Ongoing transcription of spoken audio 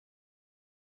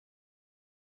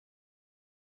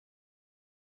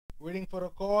waiting for a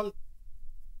call,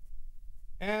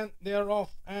 and they are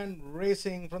off and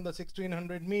racing from the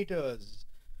 1600 meters.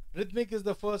 Rhythmic is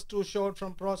the first to short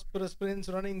from Prosperous Prince.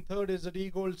 Running third is the D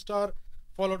Gold Star,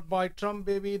 followed by Trump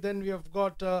Baby. Then we have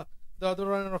got the other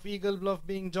runner of Eagle Bluff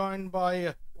being joined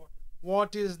by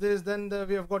What Is This. Then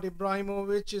we have got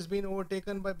Ibrahimovic is being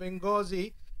overtaken by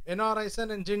Benghazi.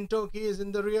 NRISN and Jintoki is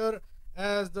in the rear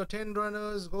as the 10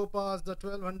 runners go past the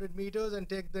 1200 meters and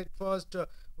take that first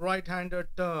right-handed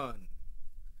turn.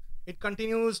 It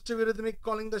continues to be Rhythmic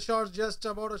calling the shots, just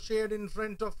about a shade in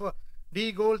front of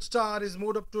D Gold Star is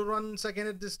moved up to run second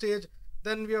at this stage.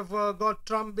 Then we have got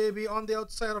Trump Baby. On the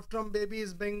outside of Trump Baby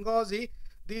is Benghazi.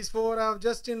 These four are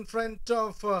just in front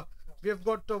of we have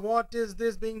got What Is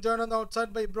This being joined on the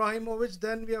outside by Ibrahimovic.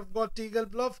 Then we have got Eagle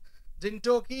Bluff,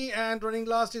 Jintoki, and running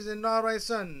last is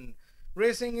NRISN.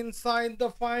 Racing inside the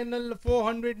final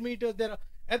 400 meters. They're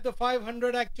at the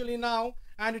 500 actually now,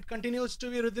 and it continues to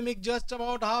be Rhythmic just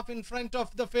about half in front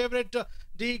of the favorite.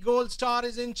 D Gold Star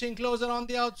is inching closer on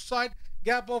the outside.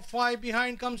 Gap of 5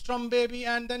 behind comes Trump Baby,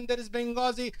 and then there is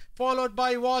Benghazi, followed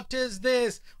by What Is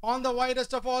This. On the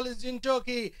widest of all is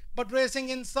Jintoki, but racing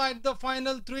inside the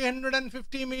final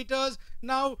 350 meters.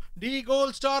 Now D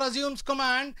Gold Star assumes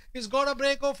command. He's got a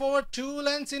break of over 2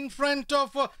 lengths in front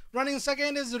of running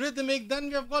second is Rhythmic. Then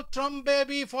we have got Trump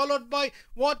Baby, followed by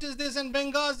What Is This and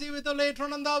Benghazi with a late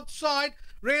run on the outside.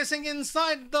 Racing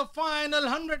inside the final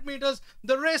 100 meters.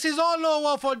 The race is all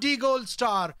over for D Gold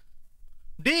Star.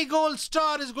 D Gold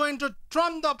Star is going to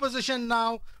trump the opposition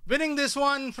now. Winning this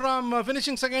one from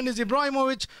finishing second is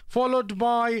Ibrahimovic, followed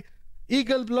by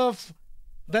Eagle Bluff.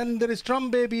 Then there is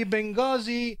Trump Baby,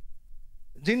 Benghazi,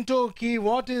 Jintoki,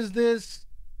 What Is This?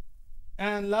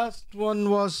 And last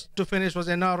one was to finish was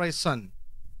NRISN.